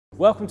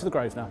Welcome to the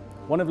Grosvenor,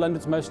 one of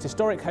London's most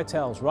historic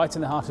hotels right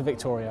in the heart of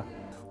Victoria.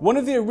 One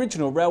of the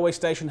original railway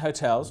station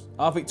hotels,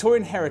 our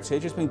Victorian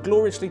heritage has been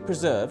gloriously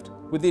preserved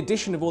with the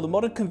addition of all the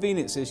modern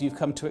conveniences you've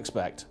come to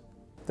expect.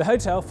 The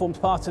hotel forms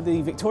part of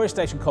the Victoria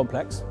Station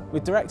complex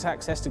with direct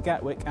access to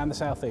Gatwick and the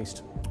South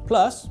East.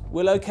 Plus,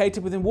 we're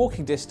located within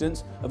walking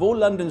distance of all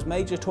London's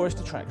major tourist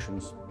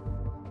attractions.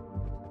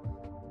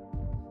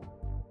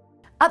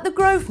 At the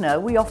Grosvenor,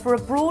 we offer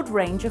a broad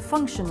range of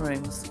function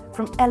rooms,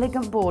 from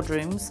elegant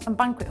boardrooms and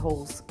banquet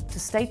halls to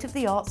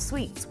state-of-the-art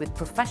suites with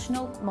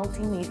professional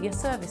multimedia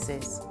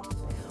services.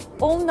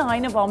 All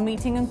 9 of our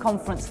meeting and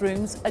conference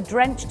rooms are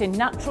drenched in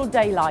natural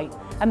daylight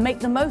and make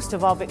the most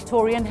of our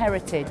Victorian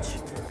heritage.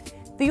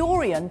 The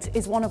Orient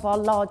is one of our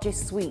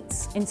largest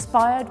suites,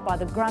 inspired by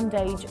the grand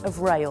age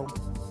of rail.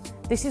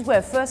 This is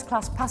where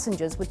first-class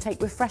passengers would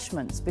take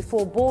refreshments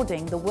before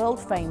boarding the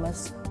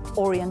world-famous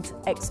Orient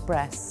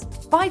Express.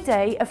 By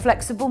day, a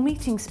flexible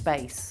meeting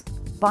space.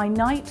 By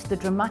night, the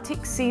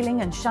dramatic ceiling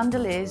and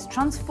chandeliers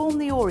transform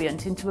the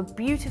Orient into a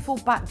beautiful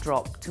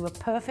backdrop to a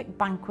perfect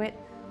banquet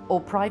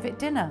or private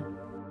dinner.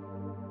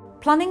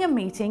 Planning a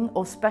meeting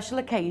or special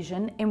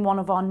occasion in one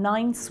of our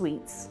 9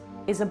 suites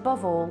is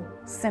above all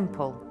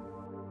simple.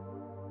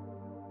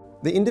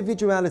 The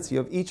individuality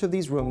of each of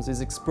these rooms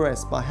is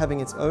expressed by having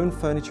its own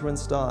furniture and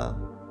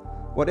style.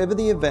 Whatever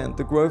the event,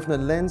 the Grosvenor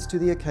lends to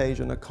the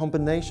occasion a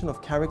combination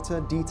of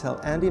character,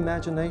 detail and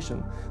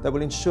imagination that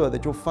will ensure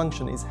that your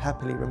function is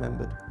happily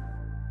remembered.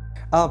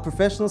 Our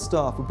professional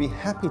staff would be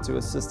happy to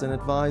assist and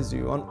advise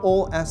you on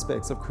all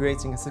aspects of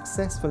creating a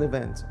successful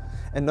event,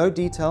 and no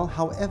detail,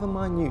 however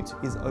minute,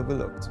 is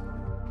overlooked.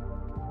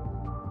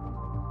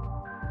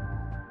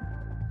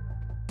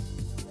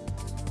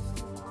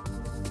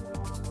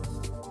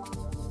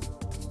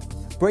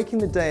 Breaking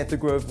the day at the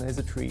Grosvenor is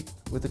a treat,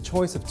 with a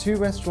choice of 2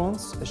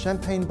 restaurants, a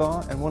champagne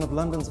bar and one of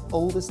London's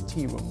oldest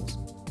tea rooms.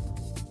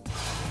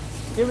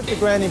 Here at the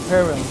Grand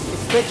Imperial,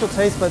 expect your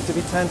taste buds to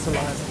be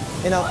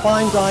tantalised in our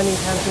fine dining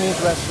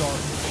Cantonese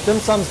restaurant. Dim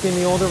sum's been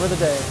the order of the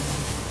day.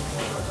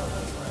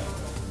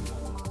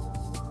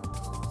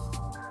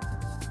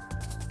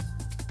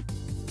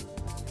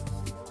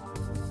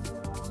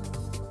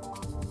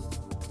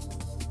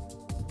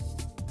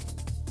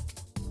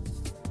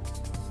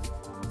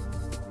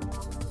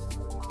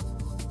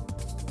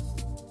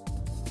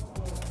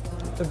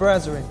 The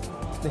Brasserie,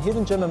 the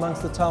hidden gem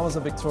amongst the towers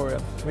of Victoria,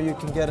 where you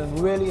can get a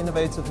really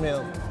innovative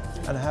meal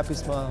and a happy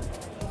smile.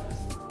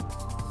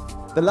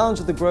 The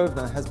lounge at the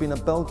Grosvenor has been a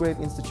Belgrave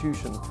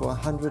institution for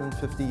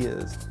 150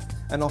 years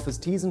and offers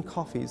teas and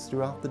coffees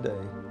throughout the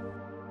day.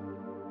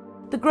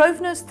 The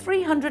Grosvenor's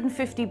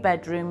 350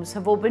 bedrooms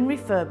have all been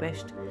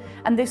refurbished,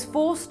 and this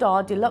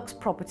 4-star deluxe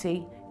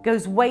property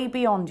goes way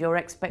beyond your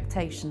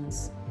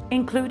expectations,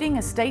 including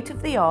a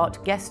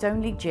state-of-the-art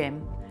guest-only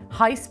gym,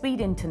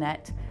 high-speed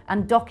internet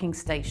and docking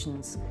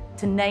stations,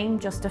 to name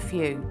just a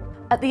few.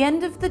 At the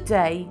end of the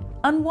day,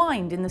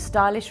 unwind in the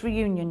stylish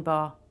reunion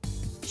bar.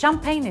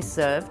 Champagne is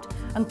served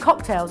and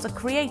cocktails are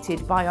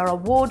created by our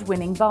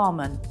award-winning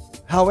barman.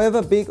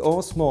 However big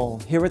or small,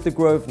 here at the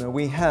Grosvenor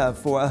we have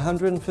for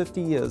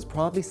 150 years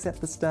proudly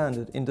set the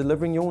standard in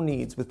delivering your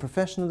needs with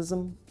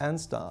professionalism and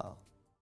style.